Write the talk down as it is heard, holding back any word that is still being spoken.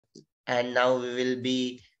and now we will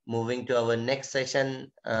be moving to our next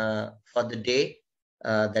session for the day,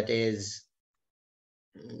 that is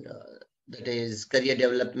career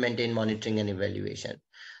development in monitoring and evaluation.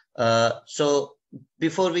 So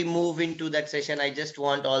before we move into that session, I just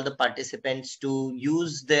want all the participants to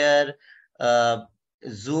use their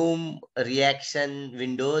Zoom reaction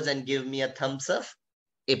windows and give me a thumbs up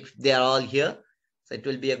if they are all here. So it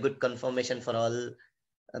will be a good confirmation for all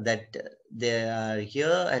that they are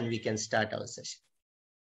here, and we can start our session.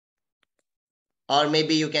 Or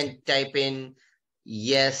maybe you can type in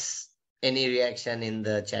yes, any reaction in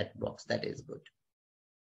the chat box. That is good.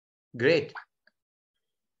 Great.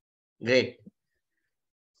 Great.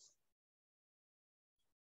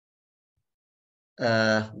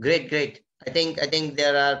 Great. I think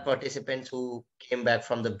there are participants who came back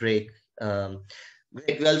from the break.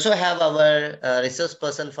 Great. We also have our resource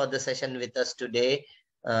person for the session with us today.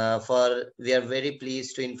 We are very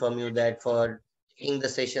pleased to inform you that for taking the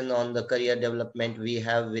session on the career development, we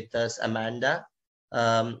have with us Amanda.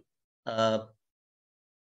 And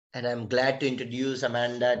I'm glad to introduce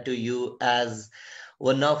Amanda to you as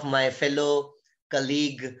one of my fellow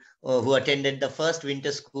colleague who attended the first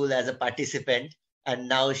winter school as a participant, and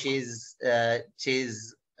now she's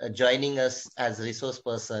joining us as resource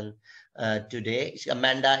person today.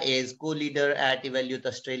 Amanda is co-leader at Evaluate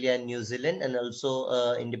Australia and New Zealand, and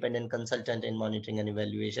also independent consultant in monitoring and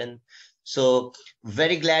evaluation. So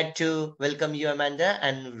very glad to welcome you, Amanda,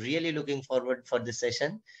 and really looking forward for this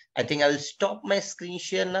session. I think I will stop my screen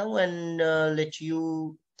share now and let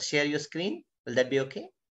you share your screen. Will that be okay?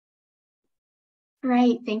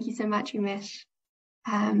 Great, thank you so much, Umesh.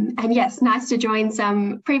 And yes, nice to join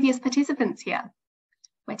some previous participants here.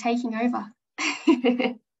 We're taking over.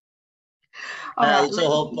 I also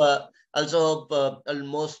hope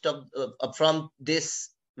most of from this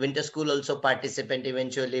winter school also participant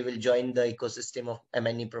eventually will join the ecosystem of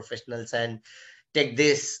M&E professionals and take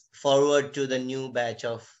this forward to the new batch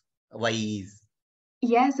of YEs.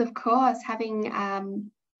 Yes, of course, having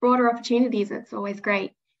broader opportunities, it's always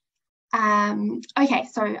great. Okay,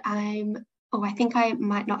 so I think I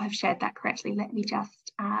might not have shared that correctly. Let me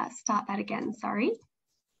just start that again, sorry.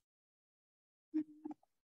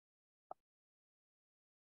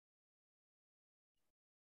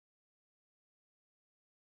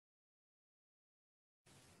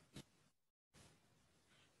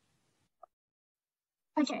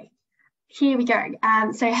 Okay, here we go.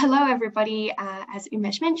 So hello everybody. As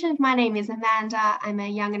Umesh mentioned, my name is Amanda. I'm a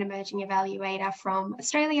young and emerging evaluator from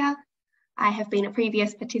Australia. I have been a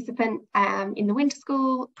previous participant in the winter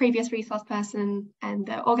school, previous resource person and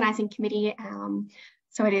the organising committee.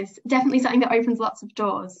 So it is definitely something that opens lots of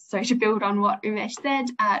doors. So to build on what Umesh said,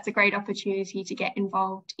 it's a great opportunity to get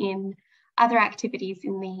involved in other activities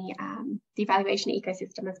in the evaluation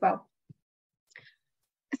ecosystem as well.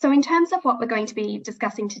 So in terms of what we're going to be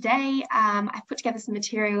discussing today, I've put together some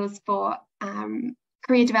materials for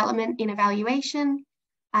career development in evaluation.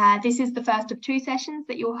 This is the first of two sessions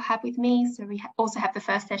that you'll have with me. So we also have the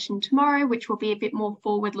first session tomorrow, which will be a bit more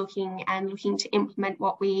forward-looking and looking to implement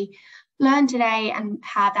what we learned today and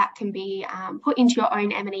how that can be put into your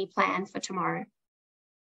own M&E plan for tomorrow.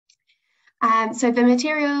 So the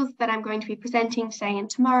materials that I'm going to be presenting today and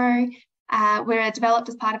tomorrow were developed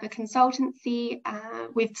as part of a consultancy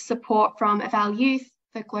with support from Eval Youth,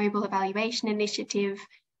 the Global Evaluation Initiative,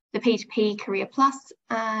 the P2P Career Plus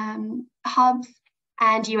hubs,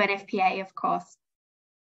 and UNFPA, of course.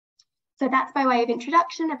 So that's by way of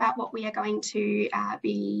introduction about what we are going to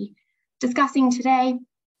be discussing today.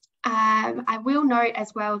 I will note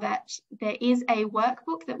as well that there is a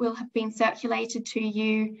workbook that will have been circulated to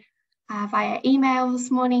you via email this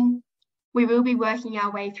morning. We will be working our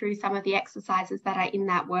way through some of the exercises that are in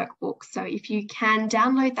that workbook. So if you can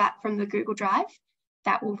download that from the Google Drive,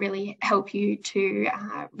 that will really help you to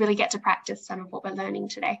really get to practice some of what we're learning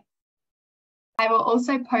today. I will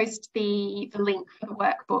also post the link for the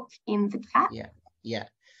workbook in the chat. Yeah.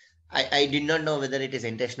 I did not know whether it is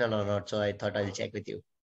intentional or not, so I thought I'll check with you.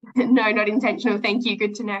 No, not intentional. Thank you.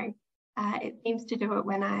 Good to know. It seems to do it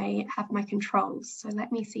when I have my controls. So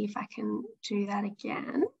let me see if I can do that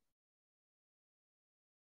again.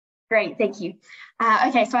 Great, thank you.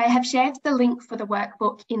 Okay, so I have shared the link for the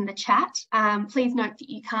workbook in the chat. Please note that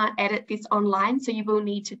you can't edit this online, so you will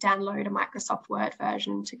need to download a Microsoft Word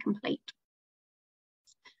version to complete.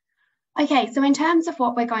 Okay, so in terms of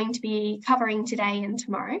what we're going to be covering today and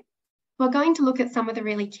tomorrow, we're going to look at some of the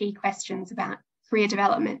really key questions about career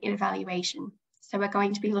development in evaluation. So we're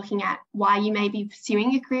going to be looking at why you may be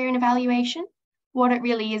pursuing a career in evaluation, what it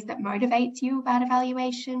really is that motivates you about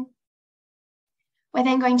evaluation, We're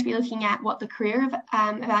then going to be looking at what the career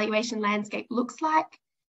evaluation landscape looks like,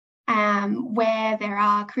 where there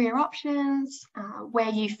are career options, where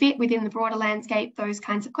you fit within the broader landscape, those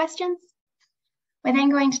kinds of questions. We're then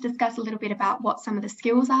going to discuss a little bit about what some of the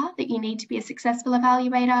skills are that you need to be a successful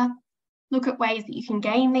evaluator, look at ways that you can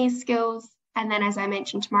gain these skills, and then, as I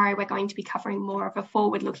mentioned, tomorrow we're going to be covering more of a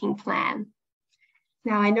forward-looking plan.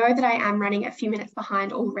 Now, I know that I am running a few minutes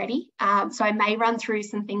behind already, so I may run through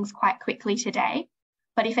some things quite quickly today.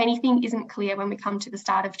 But if anything isn't clear when we come to the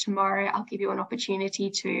start of tomorrow, I'll give you an opportunity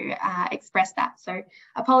to express that. So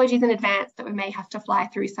apologies in advance that we may have to fly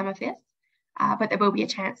through some of this, but there will be a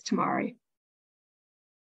chance tomorrow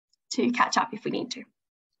to catch up if we need to.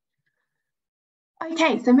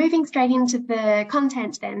 Okay, so moving straight into the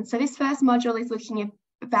content then. So this first module is looking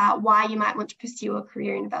about why you might want to pursue a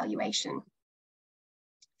career in evaluation.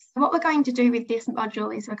 So what we're going to do with this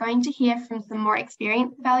module is we're going to hear from some more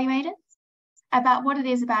experienced evaluators about what it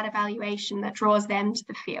is about evaluation that draws them to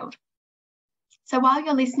the field. So while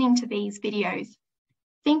you're listening to these videos,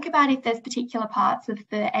 think about if there's particular parts of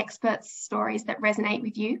the experts' stories that resonate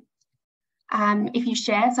with you. If you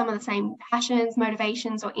share some of the same passions,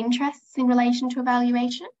 motivations, or interests in relation to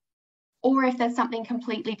evaluation, or if there's something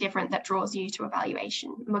completely different that draws you to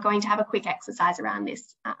evaluation. And we're going to have a quick exercise around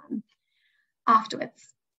this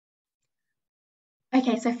afterwards.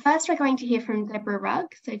 Okay, so first we're going to hear from Deborah Rugg.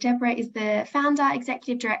 So Deborah is the founder,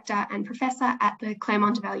 executive director, and professor at the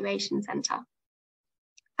Claremont Evaluation Centre.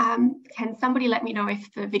 Can somebody let me know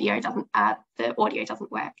if the audio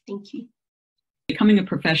doesn't work? Thank you. Becoming a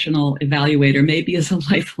professional evaluator maybe is a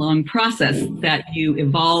lifelong process that you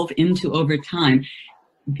evolve into over time.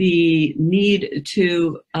 The need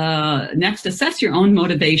to next assess your own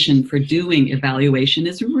motivation for doing evaluation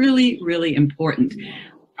is really, really important.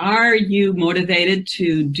 Are you motivated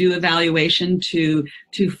to do evaluation, to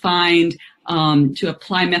find, to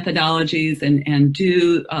apply methodologies and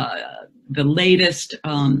do the latest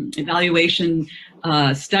evaluation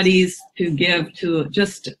studies to give to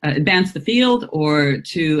just advance the field or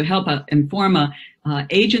to help inform a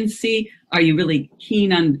agency? Are you really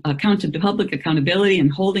keen on public accountability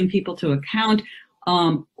and holding people to account?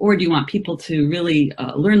 Or do you want people to really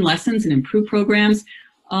learn lessons and improve programs?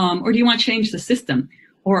 Or do you want to change the system?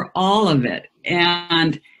 Or all of it?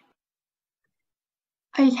 And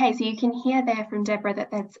okay, so you can hear there from Deborah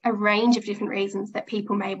that there's a range of different reasons that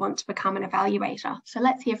people may want to become an evaluator. So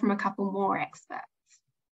let's hear from a couple more experts.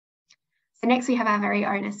 So next we have our very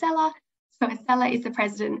own Asela. So Asela is the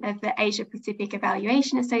president of the Asia Pacific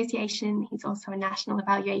Evaluation Association. He's also a national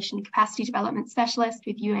evaluation capacity development specialist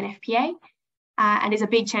with UNFPA and is a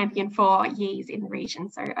big champion for years in the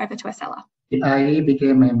region. So over to Asela. I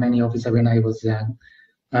became a MNE officer when I was young.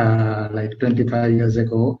 Like 25 years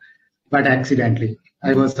ago, but accidentally.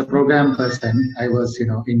 I was a program person. I was,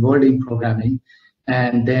 involved in programming,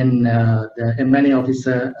 and then the MNE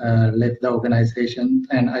officer left the organization,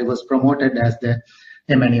 and I was promoted as the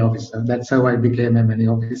MNE officer. That's how I became MNE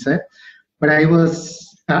officer. But I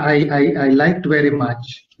liked very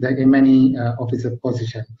much the MNE officer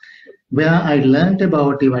position, where I learned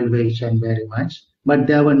about evaluation very much, but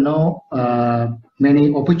there were no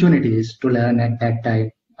many opportunities to learn at that time.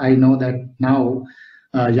 I know that now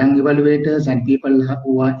young evaluators and people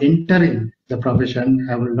who are entering the profession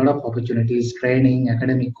have a lot of opportunities, training,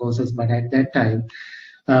 academic courses, but at that time,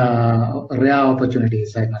 rare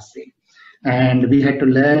opportunities, I must say. And we had to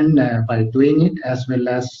learn by doing it, as well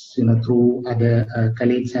as through other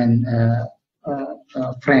colleagues and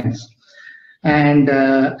friends. And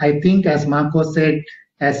I think, as Marco said,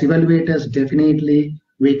 as evaluators, definitely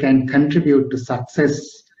we can contribute to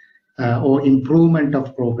success or improvement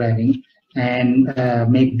of programming and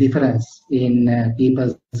make difference in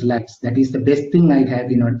people's lives. That is the best thing I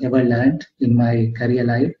have ever learned in my career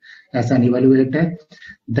life as an evaluator,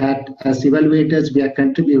 that as evaluators we are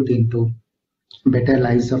contributing to better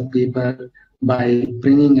lives of people by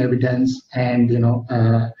bringing evidence and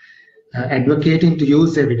advocating to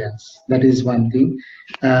use evidence. That is one thing.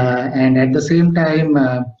 And at the same time,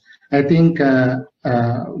 I think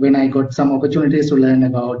when I got some opportunities to learn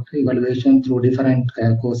about evaluation through different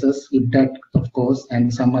courses, IPTAT, of course,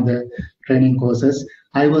 and some other training courses,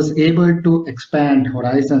 I was able to expand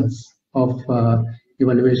horizons of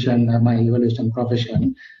evaluation, my evaluation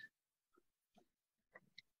profession.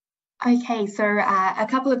 Okay, so a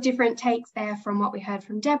couple of different takes there from what we heard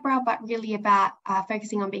from Deborah, but really about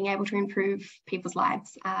focusing on being able to improve people's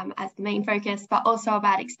lives as the main focus, but also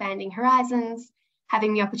about expanding horizons,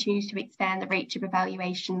 having the opportunity to expand the reach of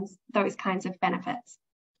evaluations, those kinds of benefits.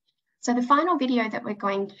 So the final video that we're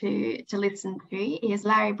going to listen to is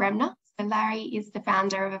Larry Bremner. Larry is the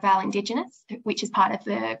founder of Eval Indigenous, which is part of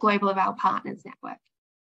the Global Eval Partners Network.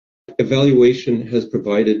 Evaluation has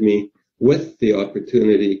provided me with the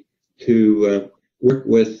opportunity to work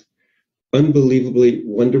with unbelievably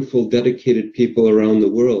wonderful, dedicated people around the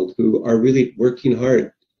world who are really working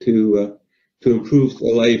hard to improve the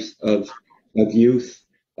lives of youth,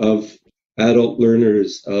 of adult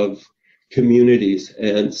learners, of communities.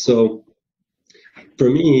 And so for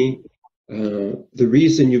me, the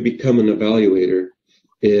reason you become an evaluator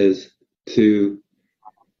is you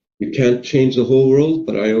can't change the whole world,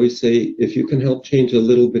 but I always say if you can help change a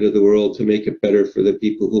little bit of the world to make it better for the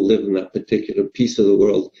people who live in that particular piece of the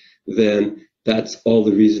world, then that's all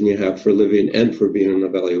the reason you have for living and for being an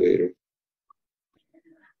evaluator.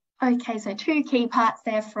 Okay, so two key parts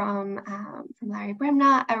there from Larry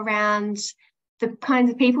Bremner around the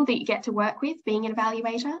kinds of people that you get to work with being an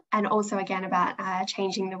evaluator, and also again about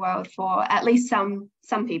changing the world for at least some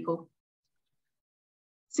people.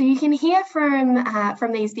 So you can hear from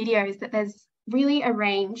these videos that there's really a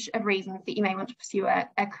range of reasons that you may want to pursue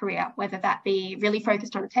a career, whether that be really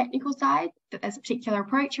focused on a technical side, that there's a particular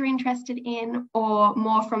approach you're interested in, or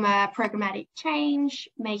more from a programmatic change,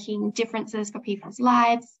 making differences for people's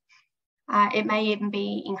lives. It may even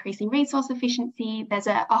be increasing resource efficiency. There's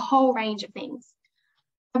a whole range of things.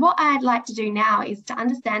 So what I'd like to do now is to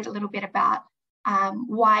understand a little bit about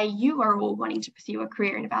why you are all wanting to pursue a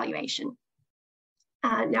career in evaluation.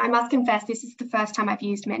 Now, I must confess, this is the first time I've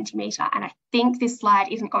used Mentimeter, and I think this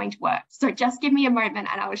slide isn't going to work. So just give me a moment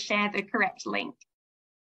and I will share the correct link.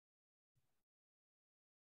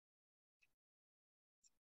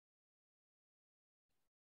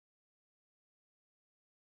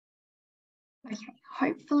 Okay,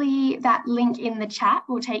 hopefully that link in the chat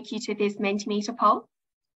will take you to this Mentimeter poll.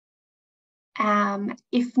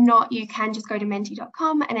 If not, you can just go to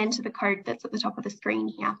menti.com and enter the code that's at the top of the screen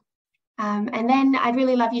here. And then I'd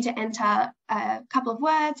really love you to enter a couple of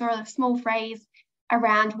words or a small phrase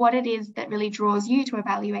around what it is that really draws you to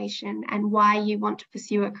evaluation and why you want to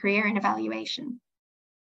pursue a career in evaluation.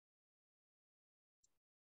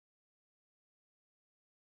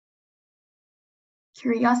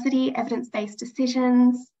 Curiosity, evidence-based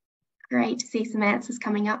decisions. Great to see some answers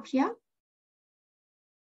coming up here.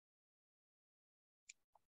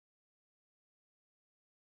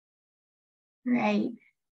 Great.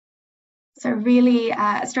 So really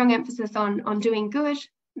a strong emphasis on doing good,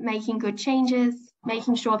 making good changes,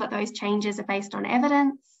 making sure that those changes are based on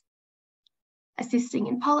evidence, assisting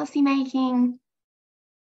in policy making.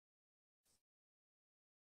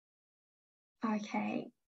 Okay.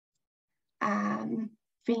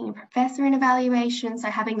 Being a professor in evaluation, so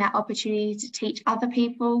having that opportunity to teach other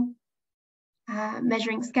people,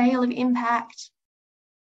 measuring scale of impact.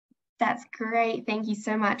 That's great. Thank you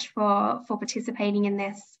so much for participating in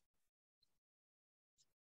this.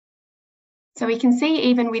 So we can see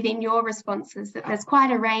even within your responses that there's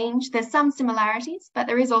quite a range. There's some similarities, but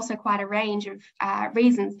there is also quite a range of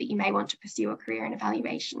reasons that you may want to pursue a career in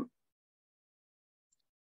evaluation.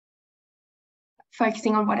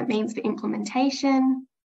 Focusing on what it means for implementation.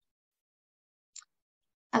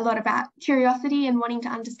 A lot about curiosity and wanting to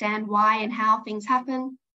understand why and how things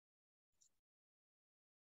happen.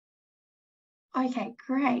 Okay,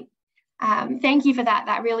 great. Thank you for that.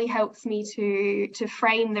 That really helps me to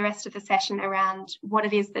frame the rest of the session around what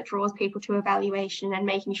it is that draws people to evaluation and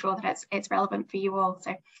making sure that it's relevant for you all.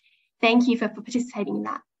 So thank you for participating in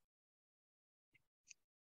that.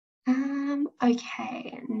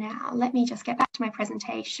 Okay, now let me just get back to my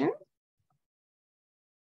presentation.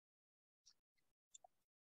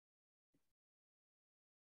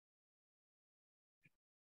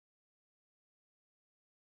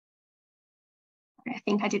 I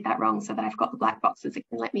think I did that wrong, so that I've got the black boxes. It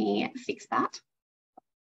can let me fix that.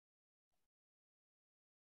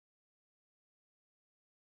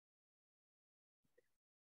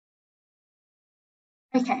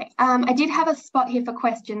 Okay, I did have a spot here for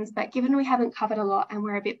questions, but given we haven't covered a lot and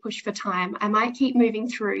we're a bit pushed for time, I might keep moving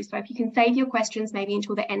through. So if you can save your questions maybe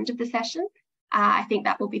until the end of the session, I think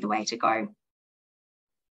that will be the way to go.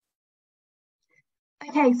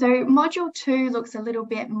 Okay, so module 2 looks a little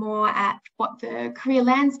bit more at what the career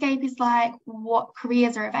landscape is like, what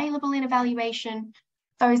careers are available in evaluation,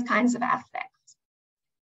 those kinds of aspects.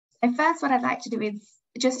 So first, what I'd like to do is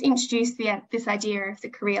just introduce this idea of the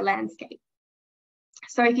career landscape.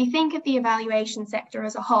 So if you think of the evaluation sector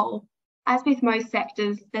as a whole, as with most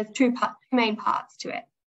sectors, there's two main parts to it.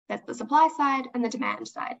 There's the supply side and the demand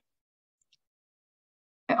side.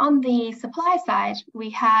 So on the supply side, we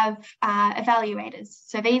have evaluators.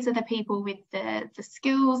 So these are the people with the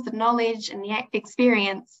skills, the knowledge, and the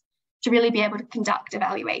experience to really be able to conduct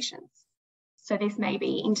evaluations. So this may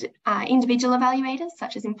be individual evaluators,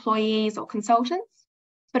 such as employees or consultants,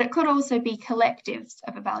 but it could also be collectives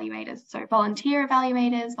of evaluators. So volunteer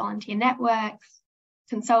evaluators, volunteer networks,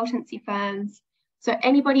 consultancy firms. So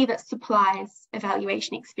anybody that supplies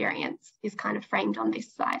evaluation experience is kind of framed on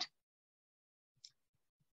this side.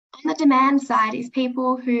 On the demand side is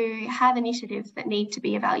people who have initiatives that need to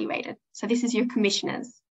be evaluated. So this is your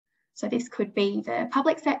commissioners. So this could be the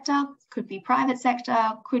public sector, could be private sector,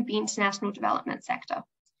 could be international development sector.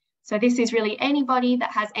 So this is really anybody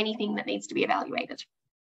that has anything that needs to be evaluated.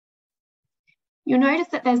 You'll notice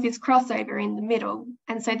that there's this crossover in the middle.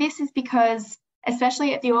 And so this is because,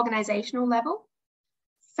 especially at the organisational level,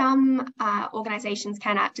 some organisations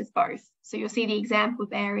can act as both. So you'll see the example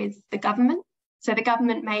there is the government. So the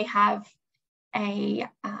government may have a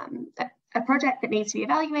project that needs to be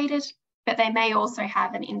evaluated, but they may also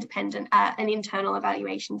have an independent, an internal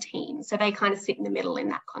evaluation team. So they kind of sit in the middle in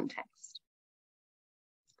that context.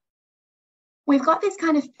 We've got this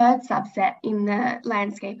kind of third subset in the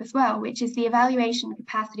landscape as well, which is the evaluation,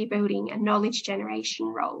 capacity building and knowledge generation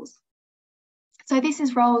roles. So this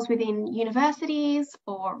is roles within universities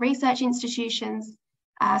or research institutions.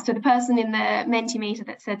 So the person in the Mentimeter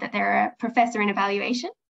that said that they're a professor in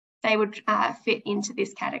evaluation, they would fit into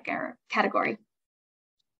this category.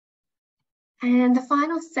 And the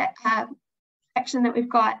final section that we've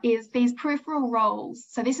got is these peripheral roles.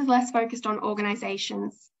 So this is less focused on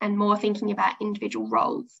organisations and more thinking about individual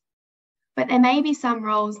roles. But there may be some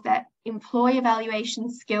roles that employ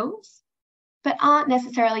evaluation skills, but aren't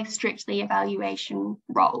necessarily strictly evaluation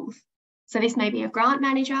roles. So this may be a grant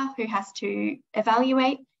manager who has to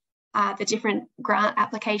evaluate the different grant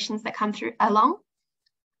applications that come through along.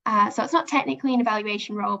 So it's not technically an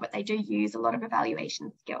evaluation role, but they do use a lot of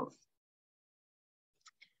evaluation skills.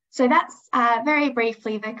 So that's very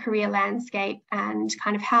briefly the career landscape and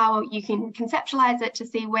kind of how you can conceptualize it to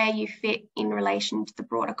see where you fit in relation to the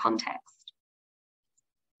broader context.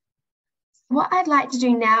 What I'd like to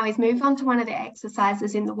do now is move on to one of the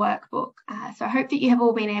exercises in the workbook. So I hope that you have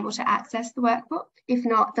all been able to access the workbook. If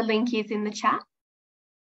not, the link is in the chat.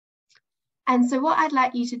 And so what I'd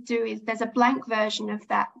like you to do is there's a blank version of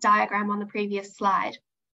that diagram on the previous slide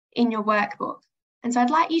in your workbook. And so I'd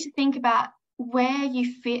like you to think about where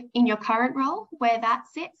you fit in your current role, where that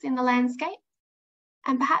sits in the landscape,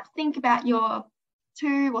 and perhaps think about your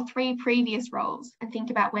 2 or 3 previous roles and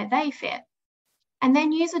think about where they fit. And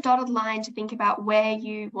then use a dotted line to think about where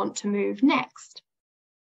you want to move next.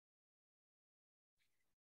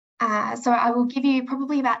 So I will give you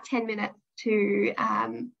probably about 10 minutes to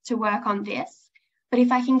work on this. But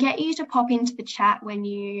if I can get you to pop into the chat when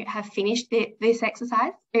you have finished this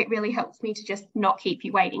exercise, it really helps me to just not keep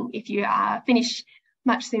you waiting if you finish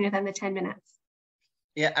much sooner than the 10 minutes.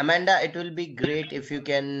 Yeah, Amanda, it will be great if you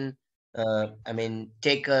can,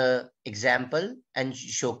 take a example and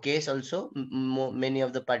showcase also. Many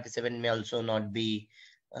of the participants may also not be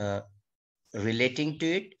relating to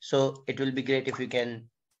it. So it will be great if you can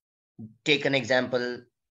take an example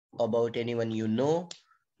about anyone you know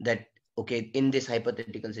that, okay, in this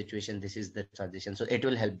hypothetical situation, this is the transition. So it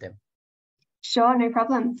will help them. Sure, no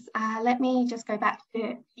problems. Let me just go back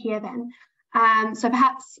to here then. So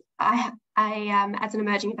perhaps I as an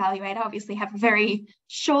emerging evaluator, obviously have a very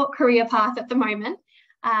short career path at the moment,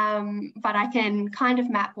 but I can kind of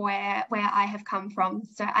map where I have come from.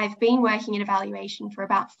 So I've been working in evaluation for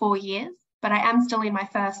about 4 years, but I am still in my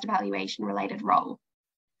first evaluation related role.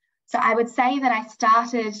 So I would say that I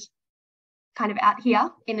started kind of out here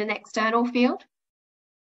in an external field.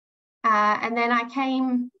 And then I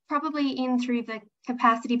came probably in through the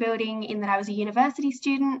capacity building in that I was a university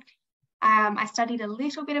student. I studied a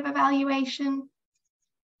little bit of evaluation.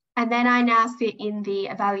 And then I now sit in the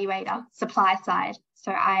evaluator supply side.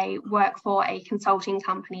 So I work for a consulting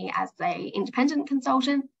company as an independent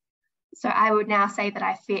consultant. So I would now say that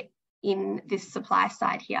I fit in this supply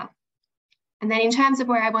side here. And then in terms of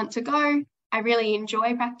where I want to go, I really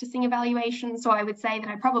enjoy practicing evaluation. So I would say that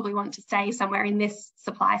I probably want to stay somewhere in this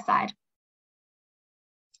supply side.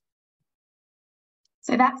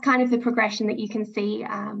 So that's kind of the progression that you can see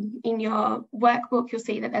in your workbook. You'll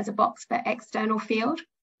see that there's a box for external field.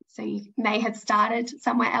 So you may have started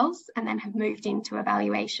somewhere else and then have moved into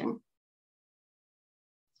evaluation.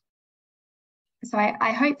 So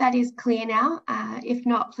I hope that is clear now. If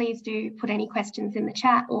not, please do put any questions in the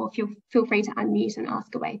chat or feel free to unmute and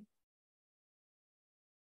ask away.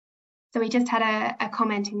 So we just had a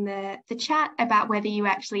comment in the chat about whether you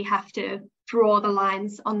actually have to draw the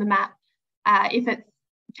lines on the map. If it's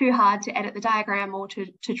too hard to edit the diagram or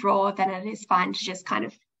to draw, then it is fine to just kind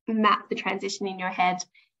of map the transition in your head.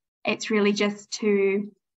 It's really just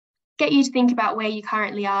to get you to think about where you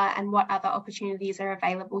currently are and what other opportunities are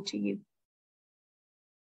available to you.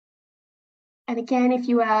 And again, if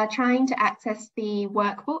you are trying to access the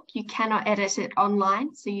workbook, you cannot edit it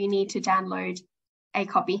online, so you need to download a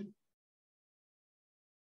copy.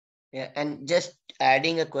 Yeah, and just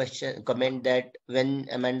adding a comment that when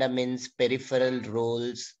Amanda means peripheral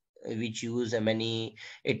roles which use M&E,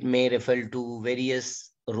 it may refer to various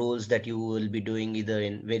roles that you will be doing either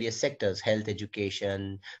in various sectors, health,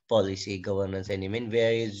 education, policy, governance, and even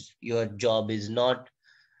whereas your job is not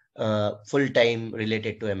full-time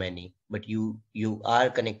related to M&E, but you are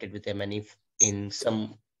connected with M&E in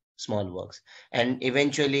some small works. And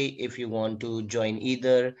eventually, if you want to join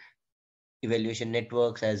either evaluation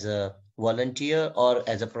networks as a volunteer or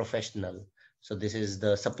as a professional, so this is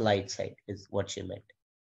the supplied side is what she meant.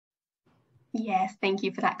 Yes, thank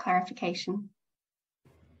you for that clarification.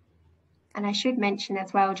 And I should mention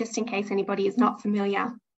as well, just in case anybody is not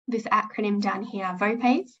familiar, this acronym down here,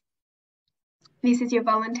 VOPAES. This is your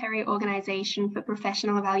voluntary organisation for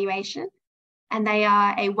professional evaluation, and they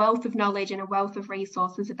are a wealth of knowledge and a wealth of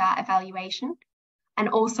resources about evaluation, and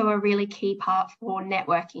also a really key part for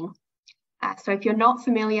networking. So if you're not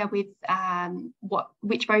familiar with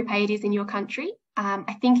which VOPAE it is in your country,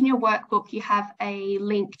 I think in your workbook you have a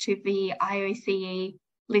link to the IOCE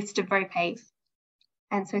list of VOPAEs.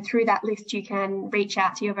 And so through that list you can reach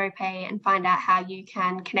out to your VOPAE and find out how you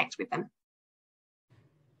can connect with them.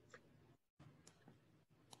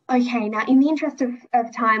 Okay, now in the interest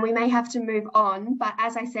of time, we may have to move on, but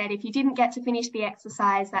as I said, if you didn't get to finish the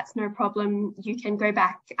exercise, that's no problem. You can go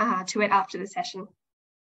back to it after the session.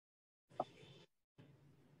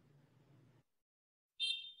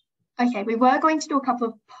 Okay, we were going to do a couple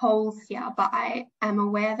of polls here, but I am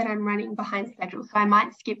aware that I'm running behind schedule, so I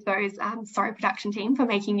might skip those. Sorry, production team, for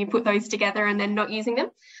making you put those together and then not using them,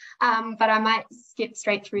 but I might skip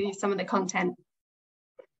straight through some of the content.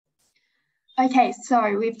 Okay,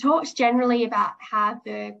 so we've talked generally about how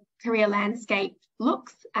the career landscape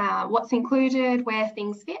looks, what's included, where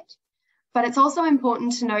things fit, but it's also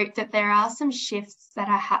important to note that there are some shifts that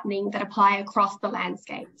are happening that apply across the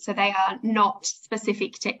landscape. So they are not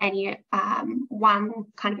specific to any one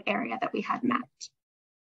kind of area that we had mapped.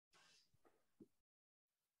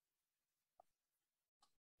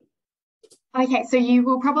 Okay, so you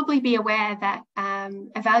will probably be aware that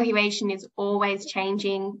evaluation is always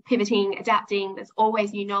changing, pivoting, adapting. There's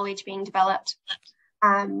always new knowledge being developed.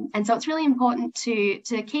 And so it's really important to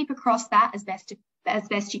keep across that as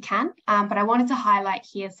best you can. But I wanted to highlight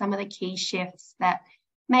here some of the key shifts that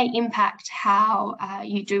may impact how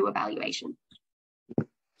you do evaluation.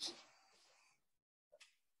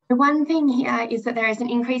 The one thing here is that there is an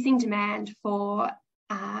increasing demand for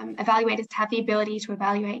evaluators to have the ability to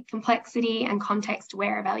evaluate complexity and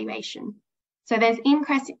context-aware evaluation. So there's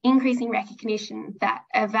increasing recognition that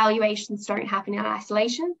evaluations don't happen in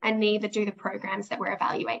isolation, and neither do the programs that we're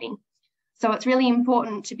evaluating. So it's really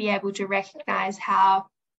important to be able to recognise how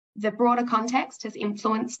the broader context has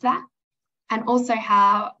influenced that, and also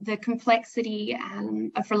how the complexity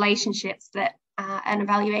of relationships that an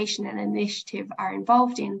evaluation and an initiative are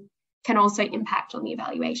involved in can also impact on the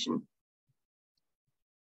evaluation.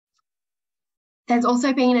 There's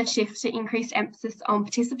also been a shift to increased emphasis on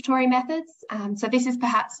participatory methods. So this is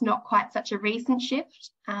perhaps not quite such a recent shift.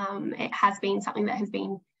 It has been something that has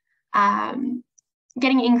been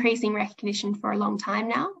getting increasing recognition for a long time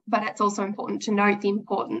now, but it's also important to note the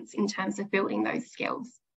importance in terms of building those skills.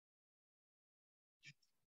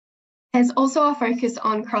 There's also a focus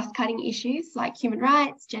on cross-cutting issues like human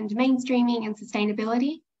rights, gender mainstreaming, and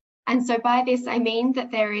sustainability. And so by this, I mean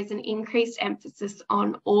that there is an increased emphasis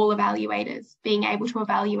on all evaluators being able to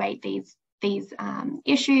evaluate these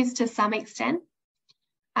issues to some extent.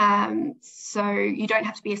 So you don't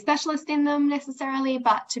have to be a specialist in them necessarily,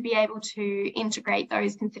 but to be able to integrate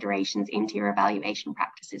those considerations into your evaluation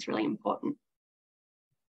practice is really important.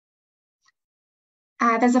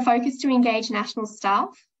 There's a focus to engage national staff.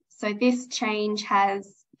 So this change has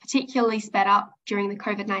particularly sped up during the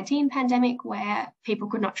COVID-19 pandemic, where people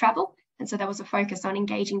could not travel. And so there was a focus on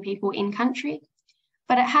engaging people in country.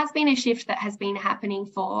 But it has been a shift that has been happening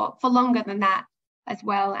for longer than that as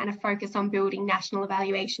well, and a focus on building national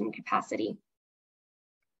evaluation capacity.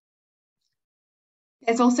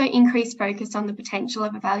 There's also increased focus on the potential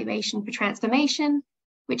of evaluation for transformation,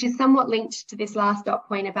 which is somewhat linked to this last dot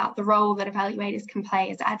point about the role that evaluators can play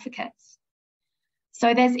as advocates.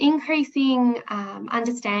 So there's increasing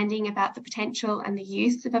understanding about the potential and the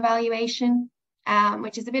use of evaluation,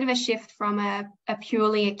 which is a bit of a shift from a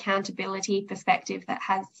purely accountability perspective that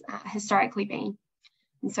has historically been.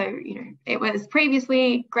 And so, you know, it was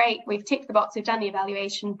previously great, we've ticked the box, we've done the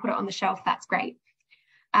evaluation, put it on the shelf, that's great.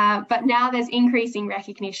 But now there's increasing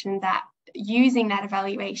recognition that using that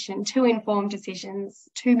evaluation to inform decisions,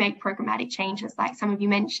 to make programmatic changes, like some of you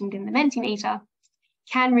mentioned in the Mentimeter,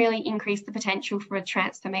 can really increase the potential for a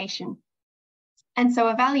transformation. And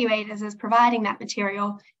so evaluators, as providing that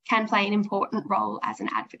material, can play an important role as an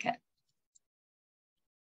advocate.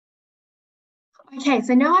 Okay,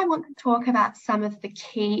 so now I want to talk about some of the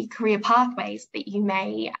key career pathways that you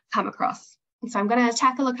may come across. And so I'm going to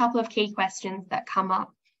tackle a couple of key questions that come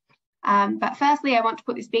up. But firstly, I want to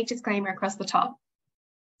put this big disclaimer across the top.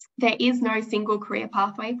 There is no single career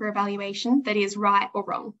pathway for evaluation that is right or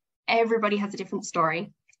wrong. Everybody has a different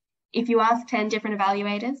story. If you ask 10 different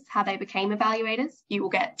evaluators how they became evaluators, you will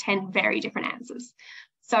get 10 very different answers.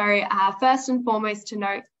 So first and foremost, to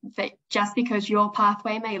note that just because your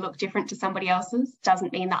pathway may look different to somebody else's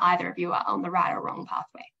doesn't mean that either of you are on the right or wrong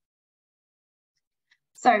pathway.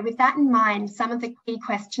 So with that in mind, some of the key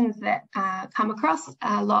questions that come across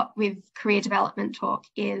a lot with career development talk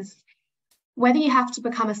is whether you have to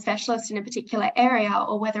become a specialist in a particular area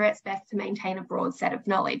or whether it's best to maintain a broad set of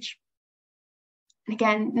knowledge. And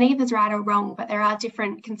again, neither's right or wrong, but there are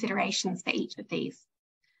different considerations for each of these.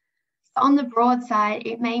 On the broad side,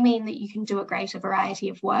 it may mean that you can do a greater variety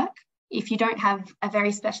of work. If you don't have a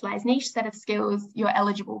very specialised niche set of skills, you're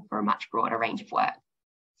eligible for a much broader range of work.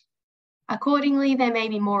 Accordingly, there may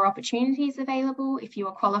be more opportunities available if you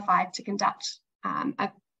are qualified to conduct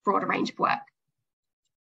a broader range of work.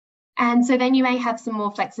 And so then you may have some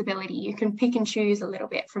more flexibility. You can pick and choose a little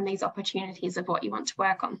bit from these opportunities of what you want to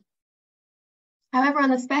work on. However, on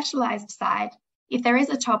the specialised side, if there is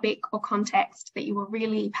a topic or context that you are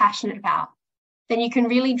really passionate about, then you can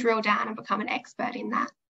really drill down and become an expert in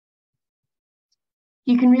that.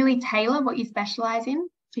 You can really tailor what you specialise in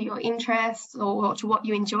to your interests or to what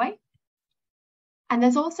you enjoy. And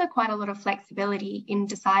there's also quite a lot of flexibility in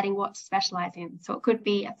deciding what to specialise in. So it could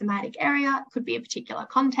be a thematic area, it could be a particular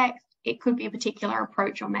context, it could be a particular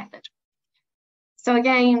approach or method. So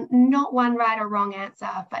again, not one right or wrong answer,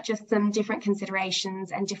 but just some different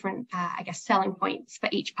considerations and different, I guess, selling points for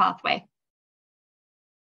each pathway.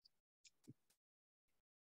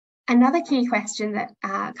 Another key question that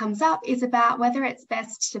comes up is about whether it's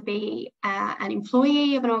best to be an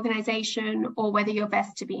employee of an organisation or whether you're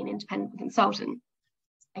best to be an independent consultant.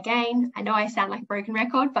 Again, I know I sound like a broken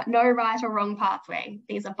record, but no right or wrong pathway.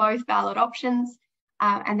 These are both valid options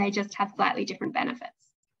and they just have slightly different benefits.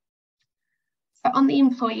 So on the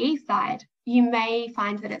employee side, you may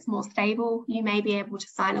find that it's more stable. You may be able to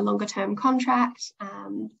sign a longer term contract.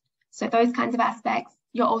 So those kinds of aspects.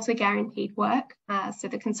 You're also guaranteed work. So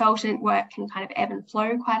the consultant work can kind of ebb and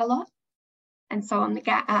flow quite a lot. And so on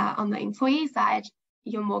the employee side,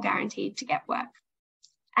 you're more guaranteed to get work.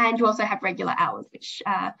 And you also have regular hours, which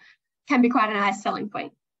can be quite a nice selling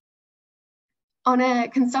point. On a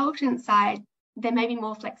consultant side, there may be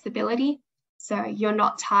more flexibility. So you're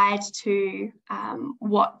not tied to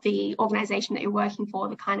what the organisation that you're working for,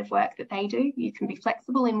 the kind of work that they do. You can be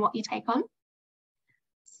flexible in what you take on.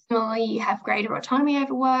 Similarly, you have greater autonomy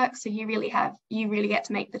over work. So you really get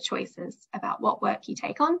to make the choices about what work you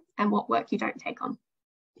take on and what work you don't take on.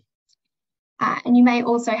 And you may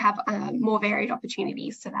also have more varied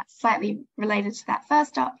opportunities. So that's slightly related to that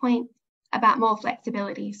first start point about more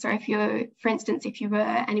flexibility. So if you're, for instance, if you were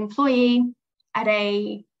an employee at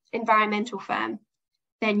a environmental firm,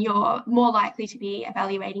 then you're more likely to be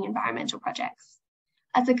evaluating environmental projects.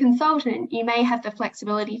 As a consultant, you may have the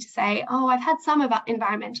flexibility to say, oh, I've had some of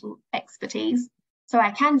environmental expertise, so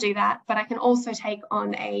I can do that, but I can also take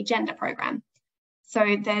on a gender program.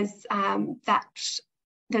 So there's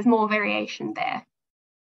more variation there.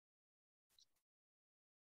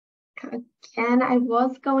 Again, I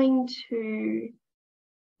was going to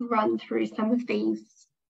run through some of these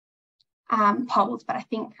polls, but I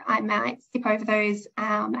think I might skip over those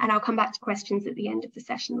and I'll come back to questions at the end of the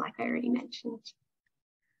session, like I already mentioned.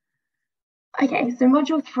 Okay, so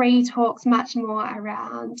module 3 talks much more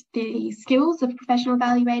around the skills of professional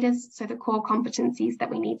evaluators, so the core competencies that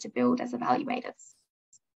we need to build as evaluators.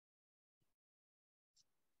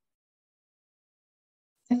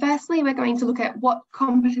 So firstly, we're going to look at what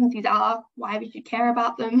competencies are, why we should care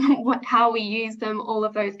about them, how we use them, all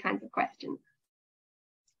of those kinds of questions.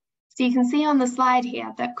 So you can see on the slide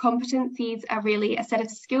here that competencies are really a set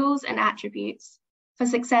of skills and attributes for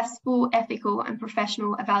successful, ethical, and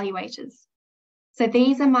professional evaluators. So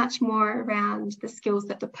these are much more around the skills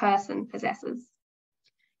that the person possesses.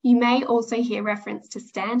 You may also hear reference to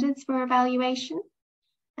standards for evaluation.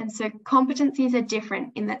 And so competencies are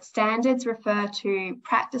different in that standards refer to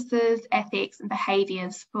practices, ethics, and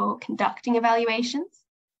behaviours for conducting evaluations.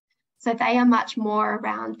 So they are much more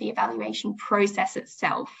around the evaluation process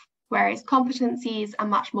itself, whereas competencies are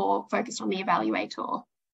much more focused on the evaluator.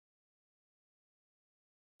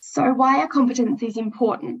 So why are competencies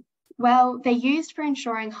important? Well, they're used for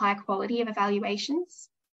ensuring high quality of evaluations,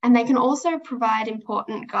 and they can also provide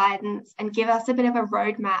important guidance and give us a bit of a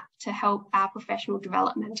roadmap to help our professional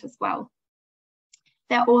development as well.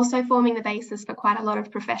 They're also forming the basis for quite a lot of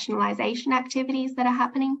professionalisation activities that are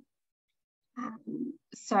happening.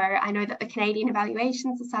 So I know that the Canadian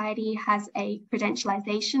Evaluation Society has a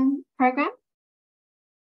credentialisation program.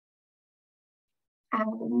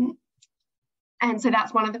 And so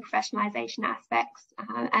that's one of the professionalisation aspects,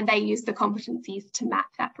 and they use the competencies to map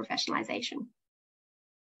that professionalisation.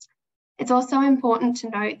 It's also important to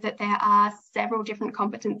note that there are several different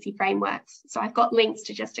competency frameworks. So I've got links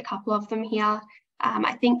to just a couple of them here.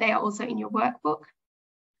 I think they are also in your workbook.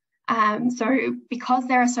 So because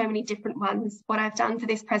there are so many different ones, what I've done for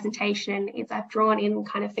this presentation is I've drawn in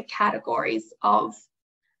kind of the categories of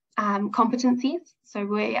competencies. So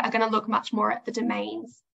we are going to look much more at the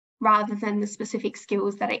domains rather than the specific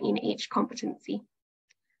skills that are in each competency.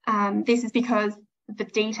 This is because the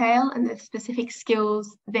detail and the specific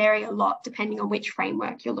skills vary a lot depending on which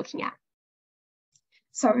framework you're looking at.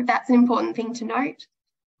 So that's an important thing to note.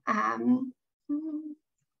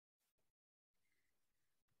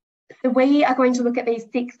 So we are going to look at these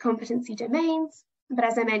 6 competency domains, but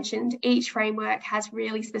as I mentioned, each framework has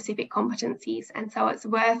really specific competencies, and so it's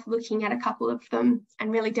worth looking at a couple of them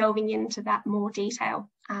and really delving into that more detail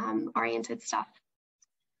oriented stuff.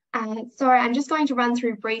 So I'm just going to run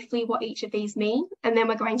through briefly what each of these mean, and then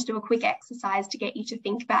we're going to do a quick exercise to get you to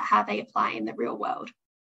think about how they apply in the real world.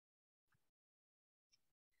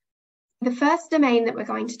 The first domain that we're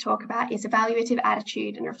going to talk about is evaluative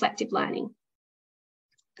attitude and reflective learning.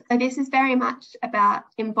 So this is very much about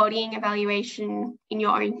embodying evaluation in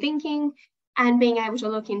your own thinking and being able to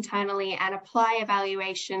look internally and apply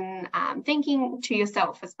evaluation thinking to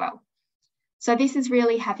yourself as well. So this is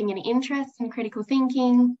really having an interest in critical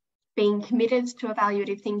thinking, being committed to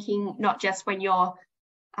evaluative thinking, not just when you're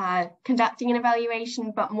conducting an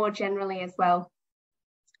evaluation, but more generally as well.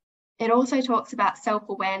 It also talks about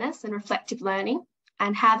self-awareness and reflective learning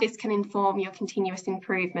and how this can inform your continuous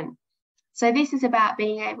improvement. So this is about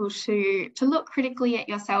being able to look critically at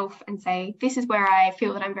yourself and say, this is where I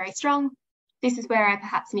feel that I'm very strong. This is where I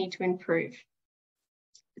perhaps need to improve.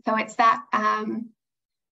 So it's that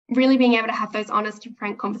really being able to have those honest and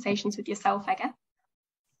frank conversations with yourself, I guess.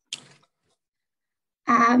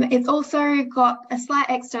 It's also got a slight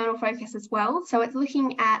external focus as well. So it's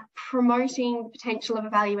looking at promoting the potential of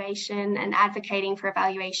evaluation and advocating for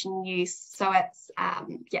evaluation use. So it's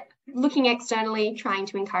looking externally, trying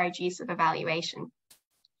to encourage use of evaluation.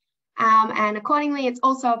 And accordingly, it's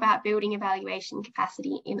also about building evaluation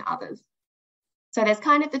capacity in others. So there's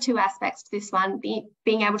kind of the 2 aspects to this one,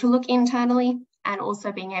 being able to look internally and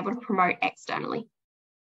also being able to promote externally.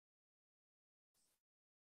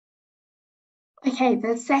 Okay,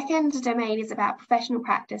 the second domain is about professional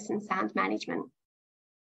practice and sound management.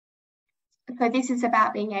 So this is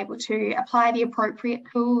about being able to apply the appropriate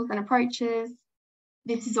tools and approaches.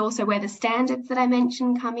 This is also where the standards that I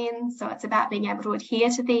mentioned come in. So it's about being able to adhere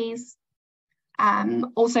to these.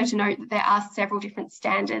 Also to note that there are several different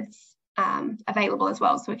standards available as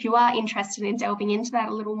well. So if you are interested in delving into that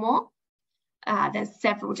a little more, there's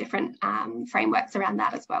several different frameworks around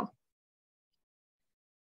that as well.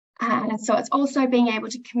 So it's also being able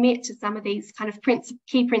to commit to some of these kind of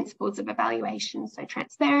key principles of evaluation. So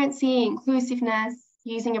transparency, inclusiveness,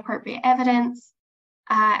 using appropriate evidence.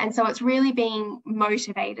 And so it's really being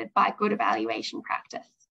motivated by good evaluation practice.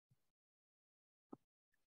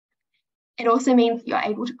 It also means you're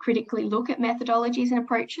able to critically look at methodologies and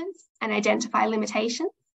approaches and identify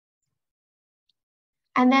limitations.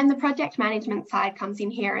 And then the project management side comes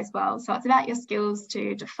in here as well. So it's about your skills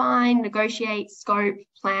to define, negotiate, scope,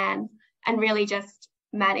 plan, and really just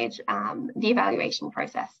manage the evaluation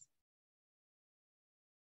process.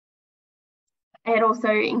 It also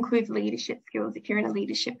includes leadership skills if you're in a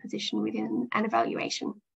leadership position within an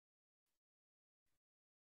evaluation.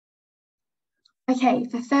 Okay,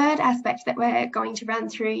 the third aspect that we're going to run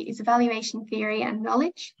through is evaluation theory and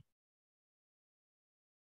knowledge.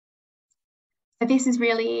 So this is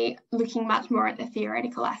really looking much more at the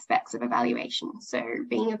theoretical aspects of evaluation. So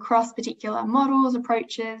being across particular models,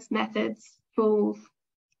 approaches, methods, tools.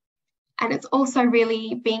 And it's also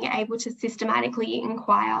really being able to systematically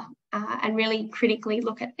inquire and really critically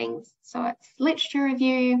look at things. So it's literature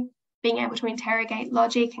review, being able to interrogate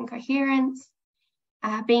logic and coherence,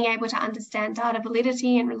 being able to understand data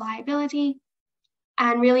validity and reliability,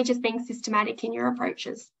 and really just being systematic in your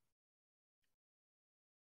approaches.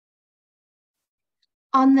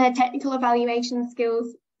 On the technical evaluation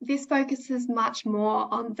skills, this focuses much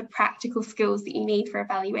more on the practical skills that you need for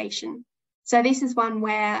evaluation. So this is one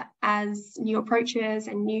where, as new approaches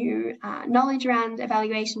and new knowledge around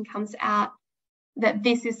evaluation comes out, that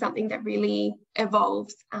this is something that really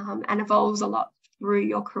evolves and evolves a lot through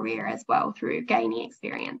your career as well, through gaining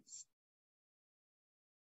experience.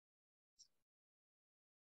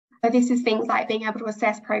 So this is things like being able to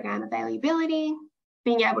assess program availability,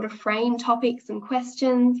 being able to frame topics and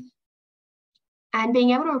questions, and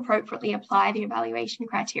being able to appropriately apply the evaluation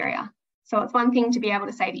criteria. So it's one thing to be able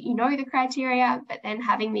to say that you know the criteria, but then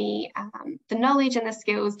having the knowledge and the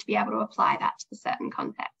skills to be able to apply that to the certain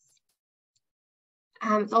context.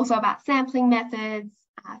 It's also about sampling methods,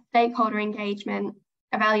 stakeholder engagement,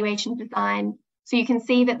 evaluation design. So you can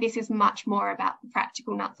see that this is much more about the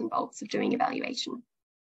practical nuts and bolts of doing evaluation.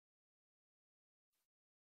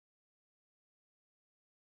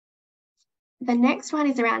 The next one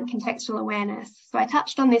is around contextual awareness. So I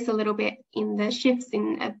touched on this a little bit in the shifts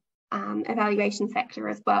in evaluation sector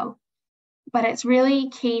as well. But it's really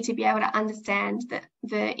key to be able to understand that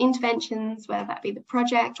the interventions, whether that be the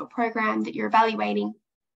project or program that you're evaluating,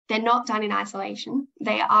 they're not done in isolation.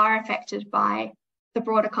 They are affected by the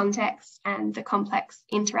broader context and the complex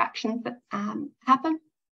interactions that happen.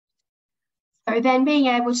 So then being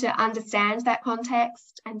able to understand that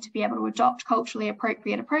context and to be able to adopt culturally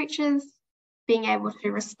appropriate approaches, being able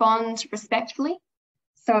to respond respectfully.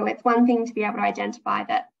 So it's one thing to be able to identify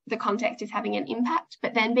that the context is having an impact,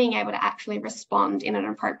 but then being able to actually respond in an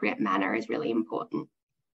appropriate manner is really important.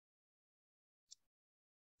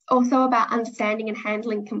 Also about understanding and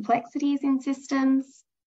handling complexities in systems,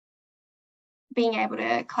 being able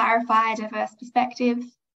to clarify diverse perspectives.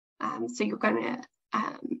 So you're going to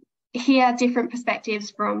hear different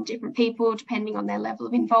perspectives from different people depending on their level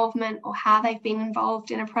of involvement or how they've been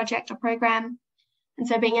involved in a project or program. And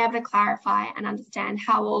so being able to clarify and understand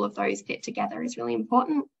how all of those fit together is really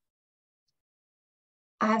important.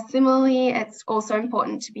 Similarly, it's also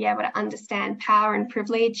important to be able to understand power and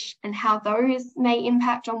privilege and how those may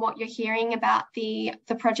impact on what you're hearing about the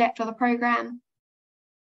project or the program.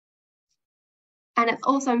 And it's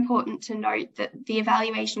also important to note that the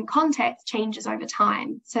evaluation context changes over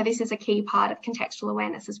time. So this is a key part of contextual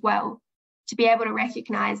awareness as well, to be able to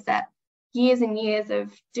recognise that years and years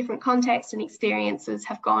of different contexts and experiences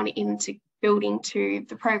have gone into building to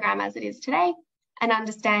the program as it is today, and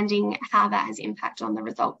understanding how that has impact on the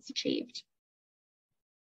results achieved.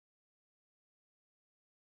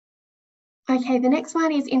 Okay, the next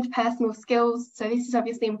one is interpersonal skills. So this is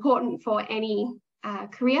obviously important for any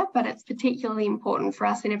career, but it's particularly important for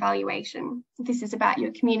us in evaluation. This is about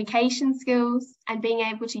your communication skills and being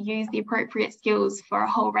able to use the appropriate skills for a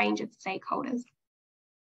whole range of stakeholders.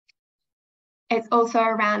 It's also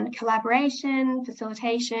around collaboration,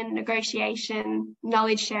 facilitation, negotiation,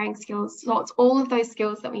 knowledge sharing skills. So it's all of those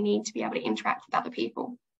skills that we need to be able to interact with other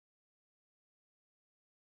people.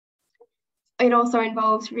 It also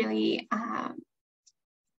involves really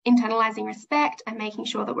internalizing respect and making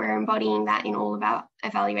sure that we're embodying that in all of our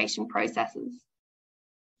evaluation processes.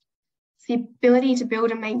 It's the ability to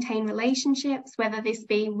build and maintain relationships, whether this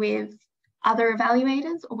be with other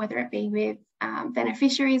evaluators or whether it be with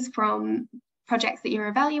beneficiaries from projects that you're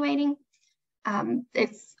evaluating.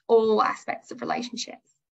 It's all aspects of relationships.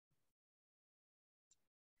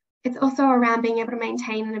 It's also around being able to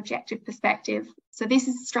maintain an objective perspective. So this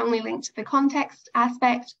is strongly linked to the context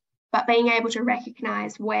aspect, but being able to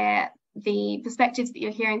recognise where the perspectives that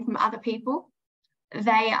you're hearing from other people,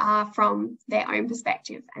 they are from their own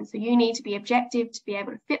perspective. And so you need to be objective to be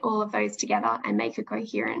able to fit all of those together and make a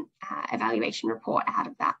coherent evaluation report out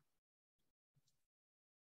of that.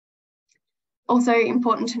 Also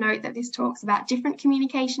important to note that this talks about different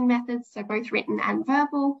communication methods, so both written and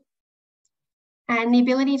verbal, and the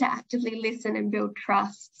ability to actively listen and build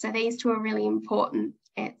trust. So these two are really important.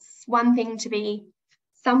 It's one thing to be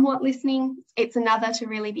somewhat listening, it's another to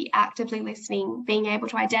really be actively listening, being able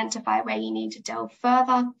to identify where you need to delve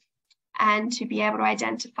further and to be able to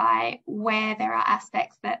identify where there are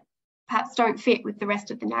aspects that perhaps don't fit with the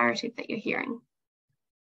rest of the narrative that you're hearing.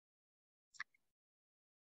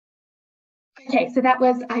 Okay, so that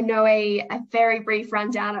was, I know, a very brief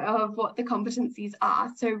rundown of what the competencies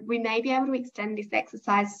are. So we may be able to extend this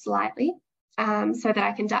exercise slightly so that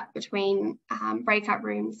I can duck between breakout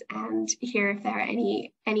rooms and hear if there are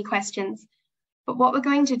any questions. But what we're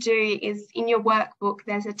going to do is, in your workbook,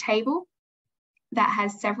 there's a table that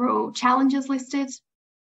has several challenges listed,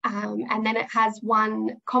 and then it has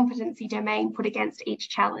one competency domain put against each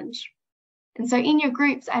challenge. And so in your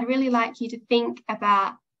groups, I'd really like you to think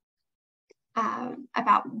about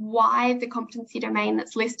why the competency domain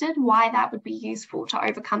that's listed, why that would be useful to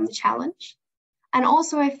overcome the challenge. And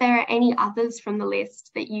also if there are any others from the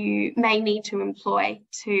list that you may need to employ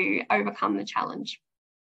to overcome the challenge.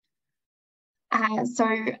 So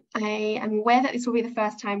I am aware that this will be the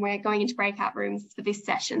first time we're going into breakout rooms for this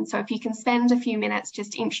session. So if you can spend a few minutes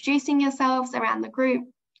just introducing yourselves around the group,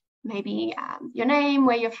 maybe your name,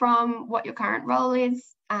 where you're from, what your current role is,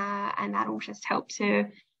 and that'll just help to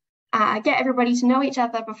get everybody to know each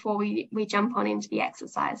other before we jump on into the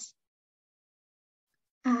exercise.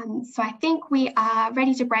 So I think we are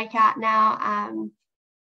ready to break out now.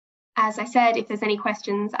 As I said, if there's any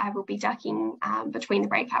questions, I will be ducking between the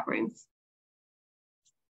breakout rooms.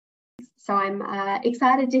 So I'm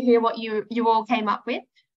excited to hear what you all came up with.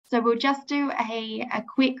 So we'll just do a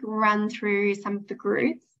quick run through some of the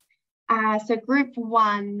groups. So group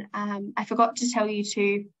one, I forgot to tell you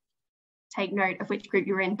to take note of which group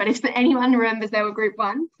you're in, but if anyone remembers they were group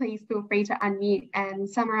one, please feel free to unmute and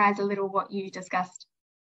summarize a little what you discussed.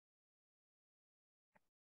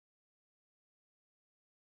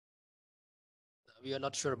 We are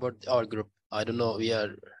not sure about our group. I don't know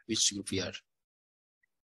which group we are.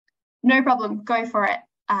 No problem, go for it.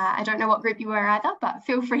 I don't know what group you were either, but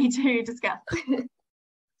feel free to discuss.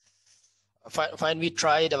 Fine.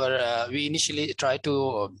 We initially tried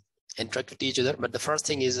to interact with each other, but the first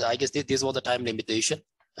thing is, I guess this was the time limitation.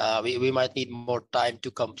 We might need more time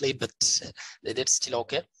to complete, but that's still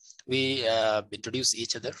okay. We introduce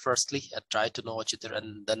each other firstly, try to know each other,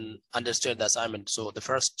 and then understand the assignment. So the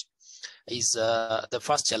first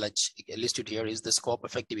challenge listed here is the scope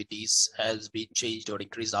of activities has been changed or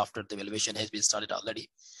increased after the evaluation has been started already.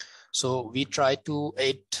 So we try to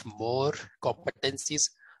add more competencies.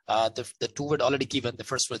 The two were already given. The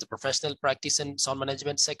first was the professional practice and sound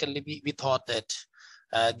management. Secondly, we thought that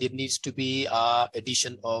there needs to be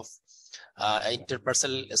addition of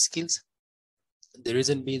interpersonal skills. The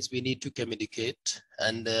reason means we need to communicate,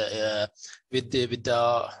 and with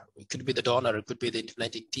it could be the donor, it could be the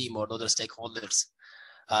implementing team or other stakeholders,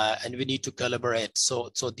 and we need to collaborate.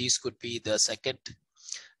 So these could be the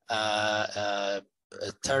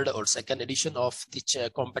third or second edition of the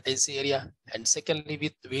competency area. And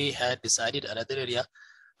secondly, we had decided another area,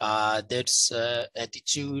 that's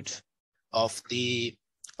attitude of the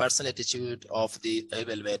personal attitude of the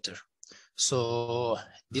evaluator. So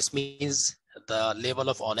this means the level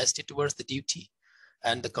of honesty towards the duty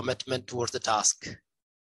and the commitment towards the task.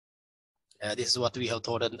 This is what we have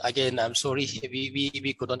thought. And again, I'm sorry,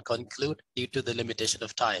 we couldn't conclude due to the limitation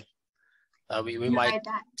of time. We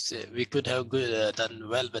could have done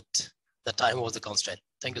well, but the time was the constraint.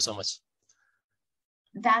 Thank you so much.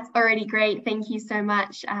 That's already great. Thank you so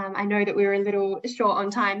much. I know that we were a little short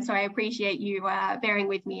on time, so I appreciate you bearing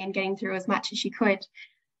with me and getting through as much as you could.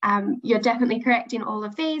 You're definitely correct in all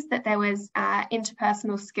of these, that there was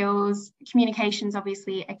interpersonal skills. Communication's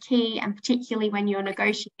obviously a key, and particularly when you're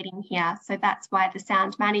negotiating here. So that's why the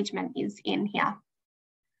sound management is in here.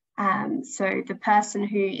 So the person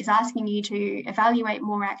who is asking you to evaluate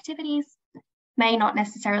more activities may not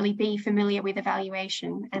necessarily be familiar with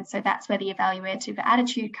evaluation. And so that's where the evaluative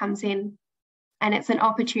attitude comes in. And it's an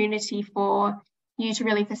opportunity for you to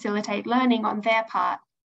really facilitate learning on their part,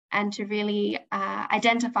 and to really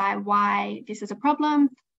identify why this is a problem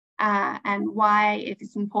and why it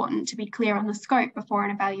is important to be clear on the scope before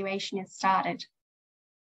an evaluation is started.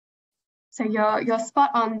 So you're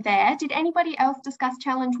spot on there. Did anybody else discuss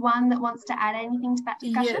challenge one that wants to add anything to that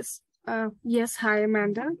discussion? Yes. Yes. Hi,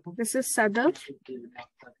 Amanda. This is Sadaf.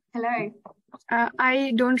 Hello.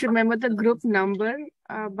 I don't remember the group number,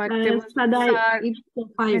 but there was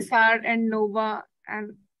Nisar and Nova,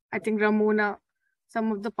 and I think Ramona,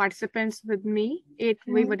 some of the participants with me.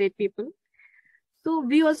 We were 8 people. So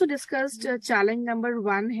we also discussed challenge number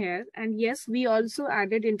 1 here. And yes, we also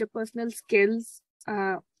added interpersonal skills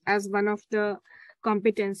as one of the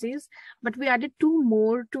competencies, but we added 2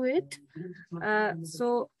 more to it.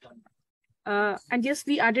 And yes,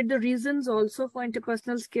 we added the reasons also for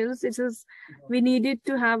interpersonal skills. It is, we needed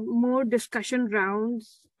to have more discussion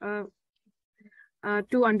rounds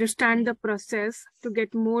to understand the process, to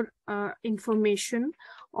get more information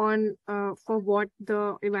on for what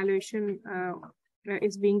the evaluation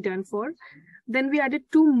is being done for. Then we added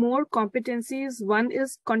 2 more competencies. One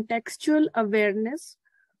is contextual awareness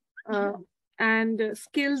and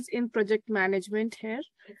skills in project management here.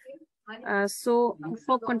 So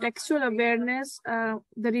for contextual awareness,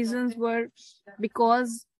 the reasons were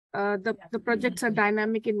because the projects are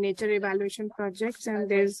dynamic in nature, evaluation projects, and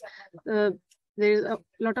there's a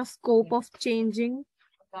lot of scope of changing,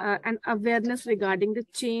 and awareness regarding the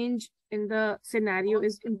change in the scenario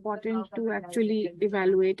is important to actually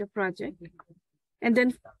evaluate a project. And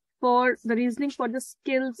then for the reasoning for the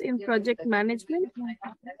skills in project management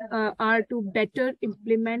are to better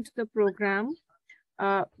implement the program,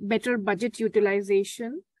 better budget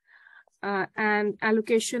utilization, and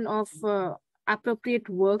allocation of appropriate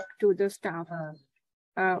work to the staff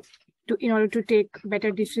in order to take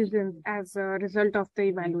better decisions as a result of the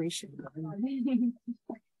evaluation.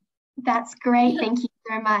 That's great. Thank you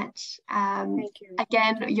so much. Thank you.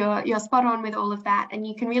 Again, you're spot on with all of that, and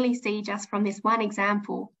you can really see just from this one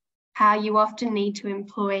example how you often need to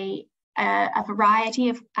employ a variety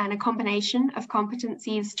of and a combination of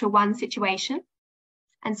competencies to one situation.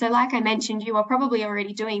 And so, like I mentioned, you are probably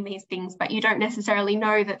already doing these things, but you don't necessarily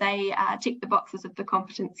know that they tick the boxes of the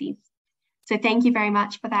competencies. So thank you very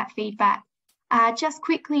much for that feedback. Just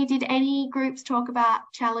quickly, did any groups talk about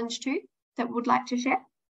Challenge 2 that would like to share?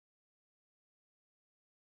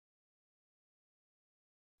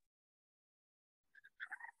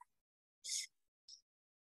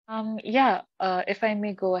 If I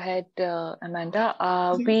may go ahead, Amanda.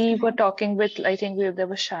 Yes. We were talking with, I think there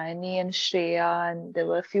was Shiny and Shreya, and there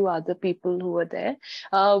were a few other people who were there.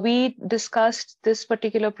 We discussed this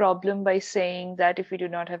particular problem by saying that if we do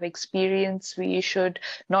not have experience, we should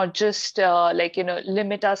not just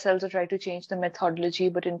limit ourselves or try to change the methodology,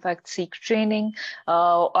 but in fact seek training.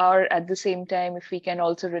 Or at the same time, if we can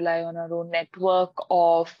also rely on our own network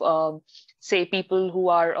of say people who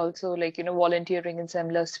are also volunteering in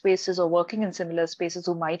similar spaces or working in similar spaces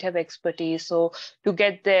who might have expertise. So to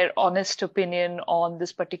get their honest opinion on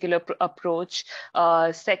this particular approach.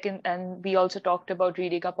 Second, and we also talked about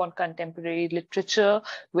reading up on contemporary literature,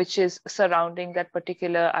 which is surrounding that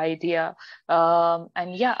particular idea.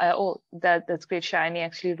 That's great. Shiny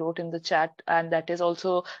actually wrote in the chat, and that is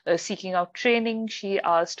also seeking out training. She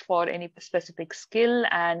asked for any specific skill,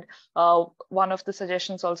 and one of the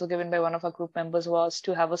suggestions also given by one of our group members was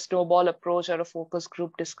to have a snowball approach or a focus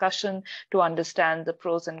group discussion to understand the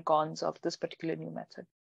pros and cons of this particular new method.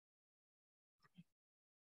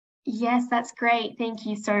 Yes, that's great. Thank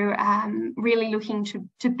you. So really looking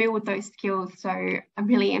to build those skills. So I'm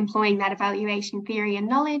really employing that evaluation theory and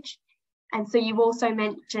knowledge. And so you've also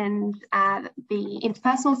mentioned the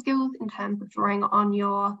interpersonal skills in terms of drawing on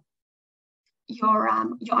your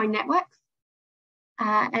own networks,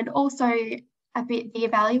 and also a bit the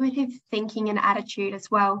evaluative thinking and attitude as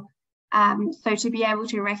well. So to be able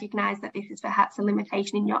to recognize that this is perhaps a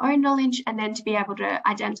limitation in your own knowledge, and then to be able to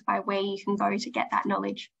identify where you can go to get that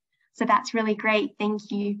knowledge. So that's really great.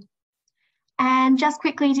 Thank you. And just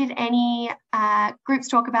quickly, did any groups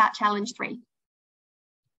talk about Challenge 3?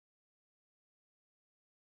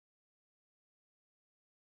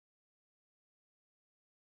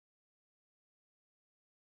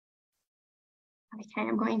 Okay,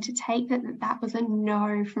 I'm going to take that was a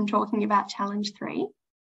no from talking about Challenge 3.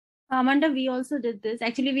 Amanda, we also did this.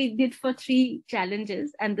 Actually, we did for 3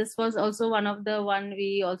 challenges, and this was also one of the one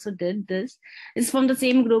we also did this. It's from the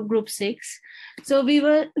same group, group 6. So we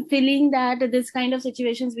were feeling that this kind of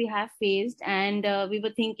situations we have faced, and we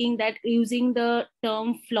were thinking that using the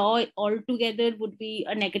term flaw altogether would be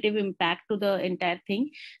a negative impact to the entire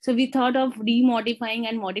thing. So we thought of remodifying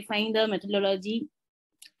and modifying the methodology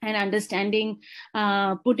and understanding,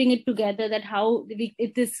 putting it together that how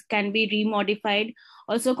if this can be remodified.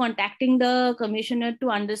 Also contacting the commissioner to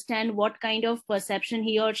understand what kind of perception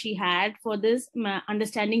he or she had for this,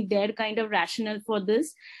 understanding their kind of rationale for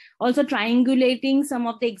this. Also triangulating some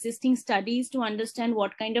of the existing studies to understand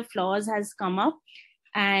what kind of flaws has come up.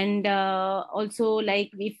 And also like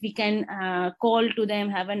if we can call to them,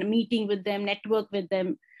 have a meeting with them, network with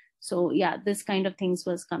them. So yeah, this kind of things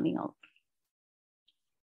was coming out.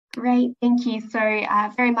 Great, thank you. So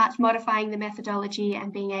very much modifying the methodology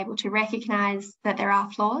and being able to recognise that there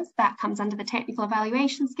are flaws. That comes under the technical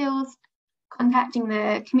evaluation skills. Contacting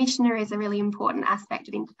the commissioner is a really important aspect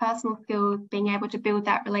of interpersonal skills, being able to build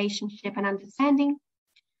that relationship and understanding.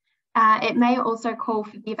 It may also call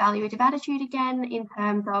for the evaluative attitude again, in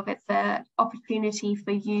terms of it's an opportunity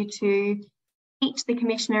for you to teach the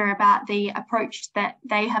commissioner about the approach that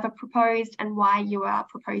they have proposed and why you are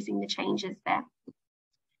proposing the changes there.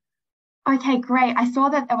 Okay, great. I saw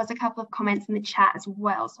that there was a couple of comments in the chat as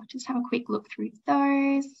well, so I'll just have a quick look through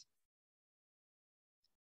those.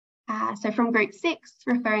 So from group 6,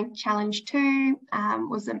 referring to Challenge 2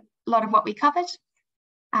 was a lot of what we covered.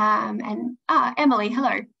 And Emily,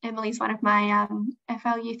 hello. Emily's one of my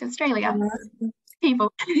FL Youth Australia.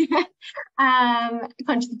 people.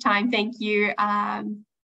 Conscious of time, thank you.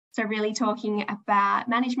 So really talking about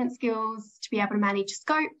management skills to be able to manage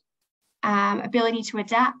scope, ability to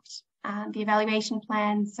adapt, the evaluation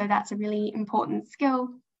plan. So that's a really important skill.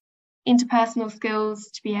 Interpersonal skills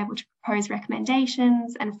to be able to propose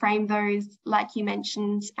recommendations and frame those, like you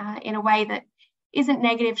mentioned, in a way that isn't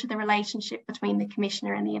negative to the relationship between the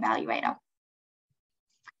commissioner and the evaluator.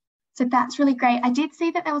 So that's really great. I did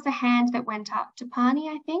see that there was a hand that went up. Tapani,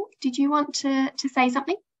 I think. Did you want to say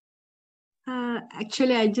something?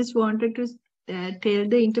 Actually, I just wanted to tell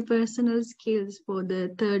the interpersonal skills for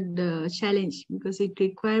the third challenge, because it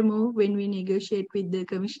requires more when we negotiate with the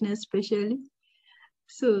commissioner especially.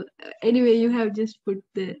 So anyway, you have just put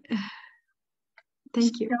the...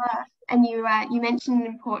 Thank you. Sure. And you mentioned an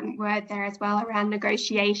important word there as well around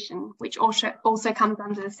negotiation, which also comes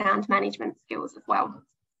under the sound management skills as well.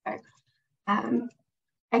 So,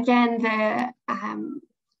 again,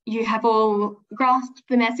 you have all grasped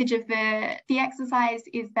the message of the exercise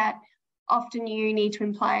is that often you need to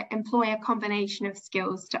employ a combination of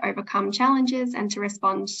skills to overcome challenges and to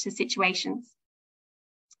respond to situations.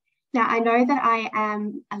 Now, I know that I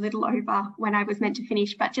am a little over when I was meant to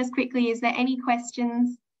finish, but just quickly, is there any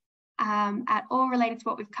questions at all related to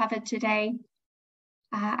what we've covered today?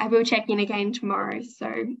 I will check in again tomorrow. So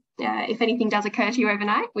if anything does occur to you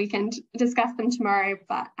overnight, we can discuss them tomorrow,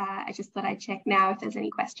 but I just thought I'd check now if there's any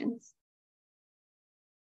questions.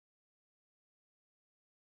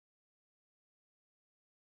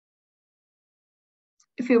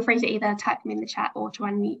 Feel free to either type them in the chat or to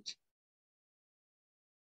unmute.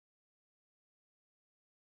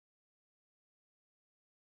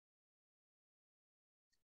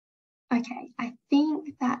 Okay, I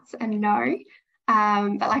think that's a no.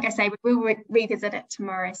 But like I say, we will revisit it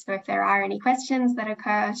tomorrow. So if there are any questions that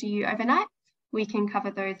occur to you overnight, we can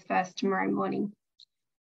cover those first tomorrow morning.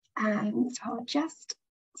 So I'll just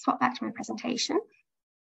swap back to my presentation.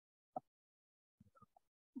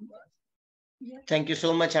 Thank you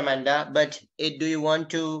so much, Amanda. But do you want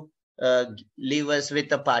to leave us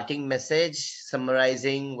with a parting message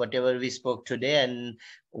summarizing whatever we spoke today and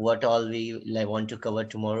what all we want to cover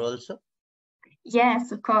tomorrow also?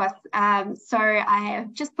 Yes, of course. So I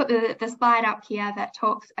have just put the slide up here that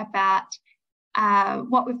talks about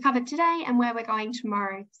what we've covered today and where we're going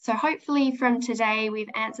tomorrow. So hopefully from today, we've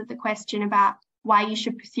answered the question about why you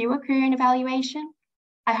should pursue a career in evaluation.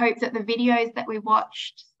 I hope that the videos that we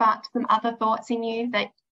watched sparked some other thoughts in you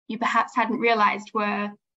that you perhaps hadn't realized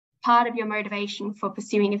were part of your motivation for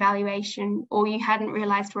pursuing evaluation, or you hadn't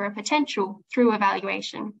realized were a potential through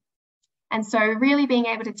evaluation. And so really being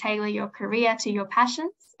able to tailor your career to your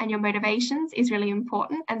passions and your motivations is really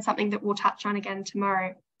important and something that we'll touch on again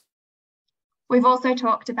tomorrow. We've also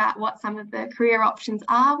talked about what some of the career options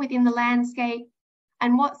are within the landscape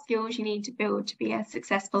and what skills you need to build to be a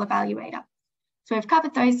successful evaluator. So we've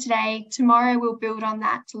covered those today. Tomorrow we'll build on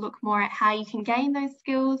that to look more at how you can gain those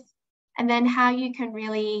skills and then how you can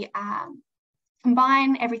really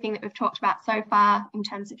combine everything that we've talked about so far in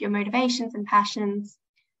terms of your motivations and passions,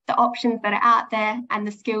 the options that are out there and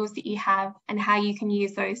the skills that you have and how you can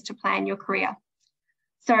use those to plan your career.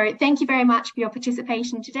 So thank you very much for your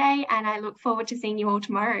participation today, and I look forward to seeing you all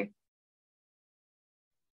tomorrow.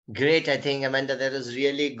 Great. I think, Amanda, that was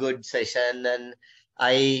really good session, and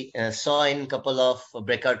I saw in a couple of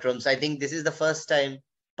breakout rooms. I think this is the first time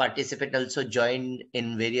participant also joined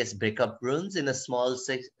in various breakout rooms in a small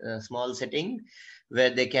setting where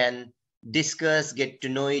they can discuss, get to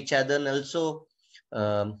know each other, and also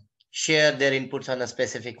share their inputs on a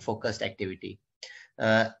specific focused activity.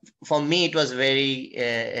 For me, it was very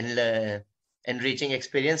enriching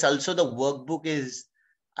experience. Also, the workbook is,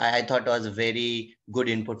 I thought, was a very good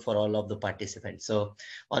input for all of the participants. So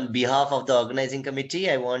on behalf of the organizing committee,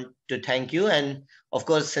 I want to thank you. And of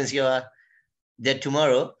course, since you are there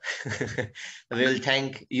tomorrow, we will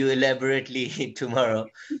thank you elaborately tomorrow.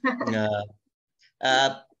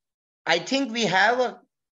 I think we have a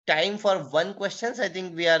time for one question. I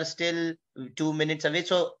think we are still 2 minutes away.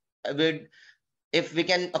 So if we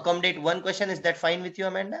can accommodate one question, is that fine with you,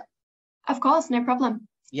 Amanda? Of course, no problem.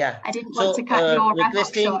 Yeah. I didn't want to cut your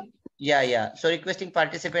wrap-up short. Yeah. So requesting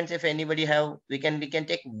participants, if anybody have, we can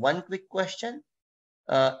take one quick question.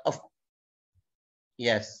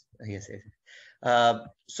 Yes.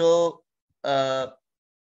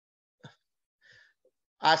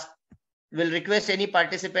 We'll request any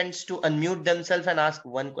participants to unmute themselves and ask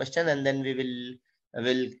one question, and then we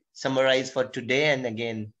will summarize for today and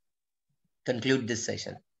again conclude this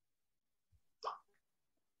session.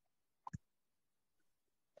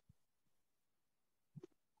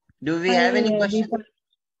 Do we have any questions?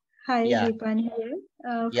 Hi, Yeah. Deepani here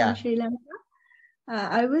Yeah. from Sri Lanka.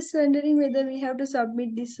 I was wondering whether we have to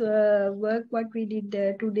submit this work, what we did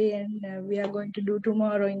today, and we are going to do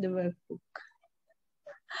tomorrow in the workbook.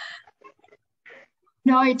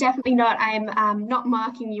 No, definitely not. I'm not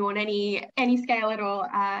marking you on any scale at all.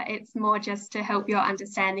 It's more just to help your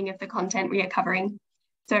understanding of the content we are covering.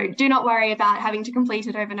 So do not worry about having to complete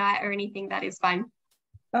it overnight or anything. That is fine.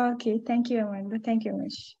 Okay, thank you, Amanda. Thank you,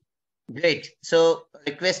 Mish. Great. So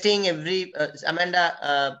requesting Amanda,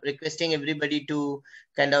 requesting everybody to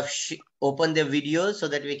kind of open their videos so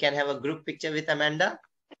that we can have a group picture with Amanda.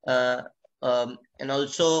 And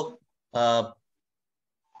also,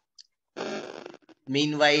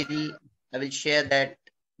 meanwhile, I will share that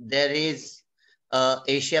there is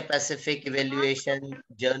Asia Pacific Evaluation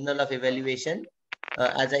Journal of Evaluation.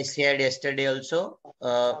 As I shared yesterday also,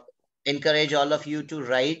 encourage all of you to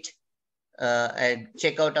write and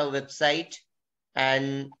check out our website,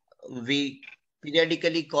 and we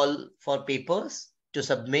periodically call for papers to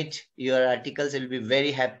submit your articles. We'll be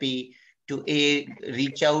very happy to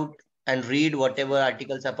reach out and read whatever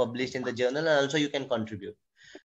articles are published in the journal, and also you can contribute.